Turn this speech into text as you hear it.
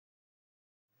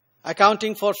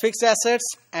accounting for fixed assets,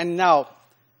 and now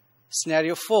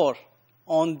scenario 4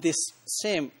 on this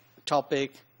same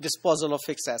topic, disposal of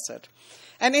fixed asset.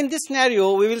 And in this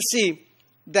scenario, we will see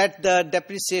that the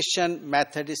depreciation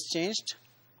method is changed,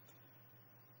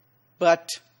 but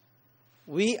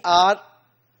we are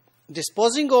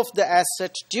disposing of the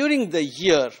asset during the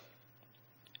year,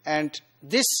 and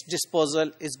this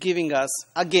disposal is giving us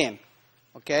a gain.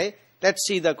 Okay, let's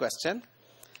see the question.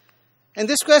 In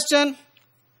this question,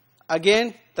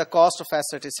 again, the cost of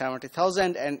asset is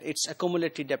 70,000 and its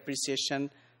accumulated depreciation,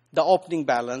 the opening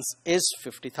balance is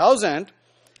 50,000.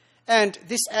 And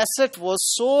this asset was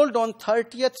sold on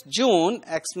 30th June,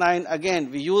 X9, again,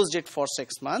 we used it for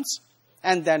 6 months,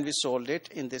 and then we sold it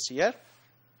in this year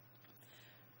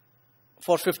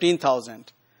for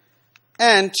 15,000.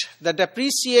 And the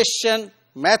depreciation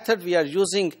method we are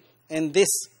using in this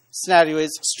scenario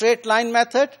is straight line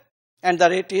method, and the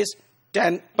rate is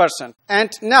 10%.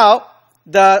 And now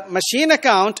the machine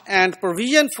account and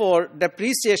provision for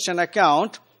depreciation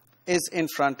account is in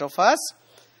front of us,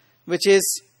 which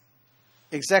is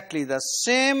exactly the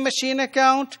same machine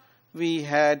account. We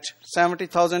had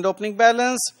 70,000 opening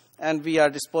balance, and we are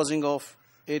disposing of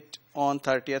it on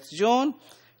 30th June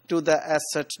to the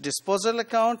asset disposal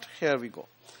account. Here we go.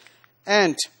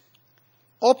 And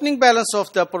opening balance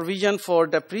of the provision for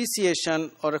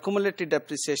depreciation or accumulated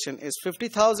depreciation is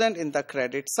 50,000 in the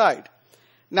credit side.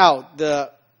 Now,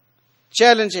 the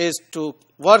challenge is to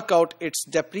work out its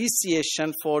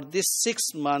depreciation for this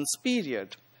 6 months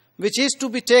period, which is to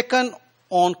be taken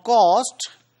on cost.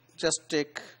 Just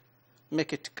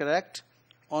make it correct.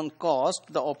 On cost,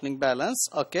 the opening balance.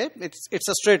 Okay, it's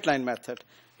a straight line method.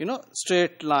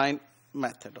 Straight line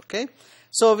method. Okay,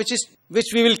 so which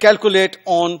we will calculate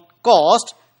on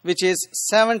cost, which is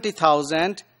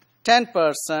 70,000,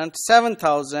 10%,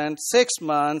 7,000, 6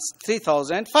 months,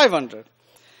 3,500.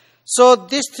 So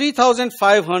this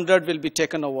 3,500 will be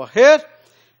taken over here,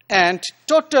 and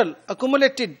total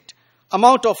accumulated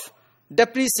amount of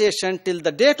depreciation till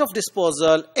the date of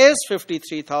disposal is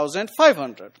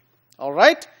 53,500. All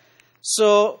right.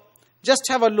 So just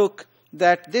have a look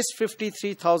that this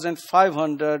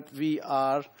 53,500 we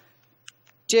are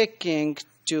taking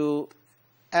to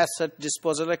asset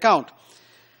disposal account.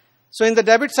 So in the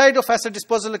debit side of asset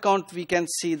disposal account, we can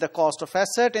see the cost of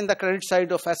asset. In the credit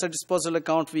side of asset disposal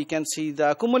account, we can see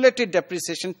the accumulated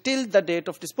depreciation till the date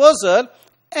of disposal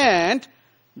and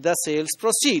the sales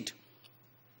proceed.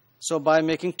 So by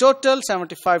making total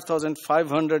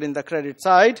 75,500 in the credit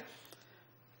side,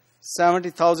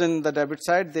 70,000 in the debit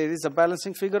side, there is a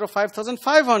balancing figure of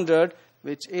 5,500,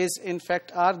 which is in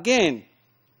fact our gain,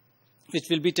 which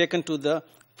will be taken to the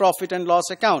profit and loss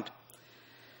account.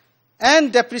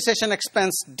 And depreciation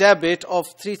expense debit of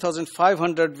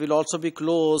 3,500 will also be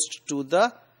closed to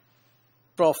the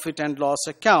profit and loss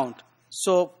account.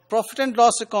 So profit and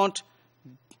loss account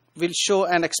will show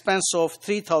an expense of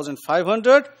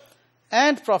 3,500,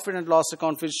 and profit and loss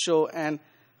account will show an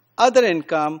other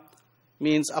income,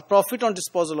 means a profit on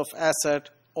disposal of asset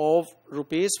of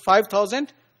rupees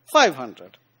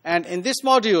 5,500. And in this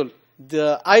module,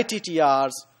 the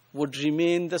ITTRs would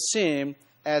remain the same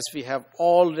as we have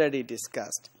already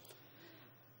discussed.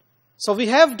 So we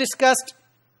have discussed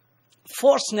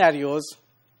 4 scenarios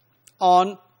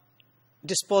on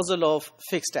disposal of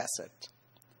fixed asset.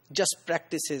 Just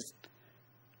practice it.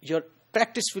 Your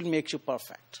practice will make you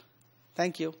perfect.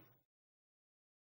 Thank you.